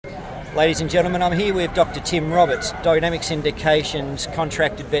Ladies and gentlemen, I'm here with Dr. Tim Roberts, Dynamics Indications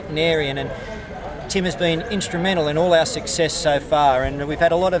contracted veterinarian, and Tim has been instrumental in all our success so far, and we've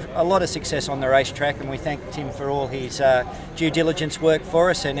had a lot of success on the racetrack, and we thank Tim for all his due diligence work for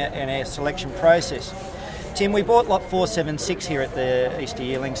us and our selection process. Tim, we bought lot 476 here at the Easter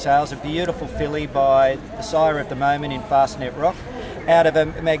Yearling Sales, a beautiful filly by the sire at the moment in Fastnet Rock, out of a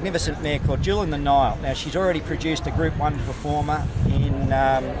magnificent mare called Nile. Now, she's already produced a Group 1 performer in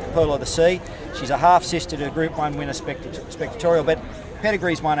Pearl of the Sea. She's a half-sister to a Group 1 winner spectatorial, but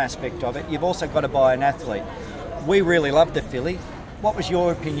pedigree's one aspect of it. You've also got to buy an athlete. We really loved the filly. What was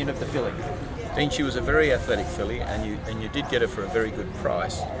your opinion of the filly? Dean, she was a very athletic filly, and you did get her for a very good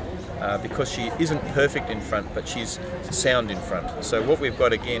price. Because she isn't perfect in front, but she's sound in front. So what we've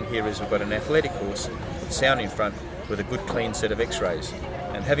got again here is we've got an athletic horse, sound in front, with a good clean set of x-rays.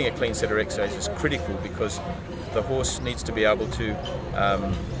 And having a clean set of x-rays is critical because the horse needs to be able to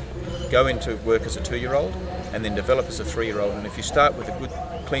go into work as a 2-year-old and then develop as a 3-year-old. And if you start with a good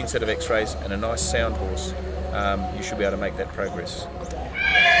clean set of x-rays and a nice sound horse, you should be able to make that progress.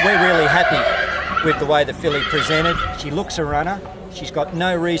 We're really happy with the way the filly presented. She looks a runner. She's got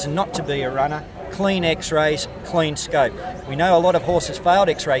no reason not to be a runner. Clean x-rays, clean scope. We know a lot of horses failed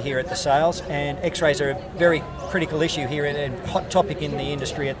x-ray here at the sales, and x-rays are a very critical issue here and a hot topic in the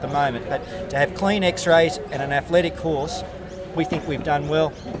industry at the moment. But to have clean x-rays and an athletic horse, we think we've done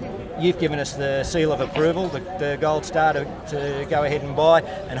well. You've given us the seal of approval, the gold star to go ahead and buy,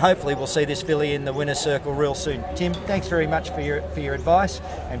 and hopefully we'll see this filly in the winner's circle real soon. Tim, thanks very much for your advice,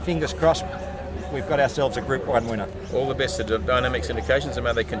 and fingers crossed we've got ourselves a Group 1 winner. All the best to Dynamics Indications, and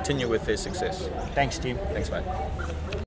may they continue with their success. Thanks, Tim. Thanks, mate.